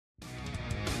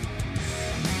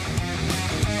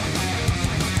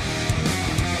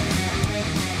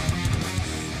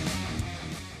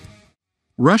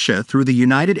Russia, through the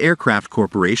United Aircraft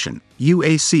Corporation,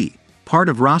 UAC, part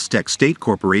of Rostec State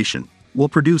Corporation, will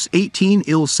produce 18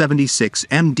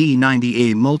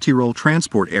 Il-76MD-90A multirole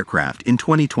transport aircraft in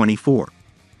 2024.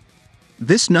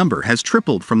 This number has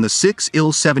tripled from the 6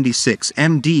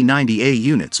 Il-76MD-90A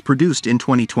units produced in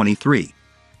 2023.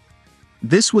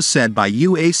 This was said by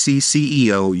UAC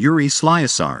CEO Yuri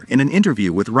Slyusar in an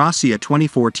interview with Russia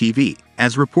 24 TV,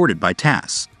 as reported by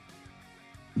TASS.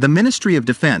 The Ministry of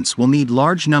Defense will need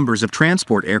large numbers of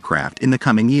transport aircraft in the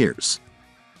coming years.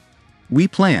 We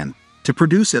plan to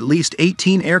produce at least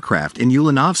 18 aircraft in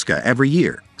Ulyanovsk every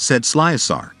year, said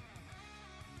Slyusar.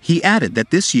 He added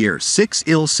that this year 6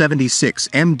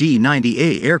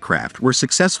 Il-76MD-90A aircraft were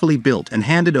successfully built and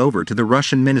handed over to the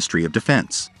Russian Ministry of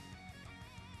Defense.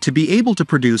 To be able to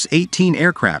produce 18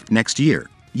 aircraft next year,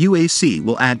 UAC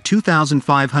will add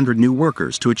 2,500 new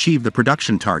workers to achieve the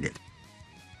production target.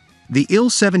 The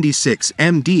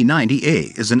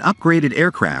Il-76MD-90A is an upgraded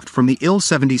aircraft from the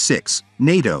Il-76,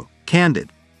 NATO,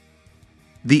 Candid.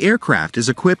 The aircraft is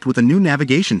equipped with a new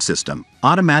navigation system,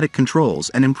 automatic controls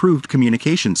and improved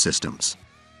communication systems.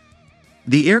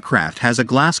 The aircraft has a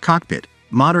glass cockpit,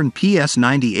 modern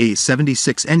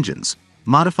PS-90A-76 engines,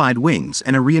 modified wings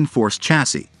and a reinforced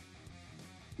chassis.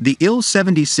 The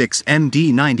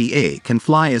Il-76MD-90A can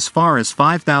fly as far as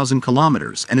 5,000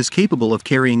 kilometers and is capable of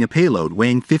carrying a payload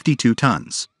weighing 52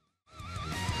 tons.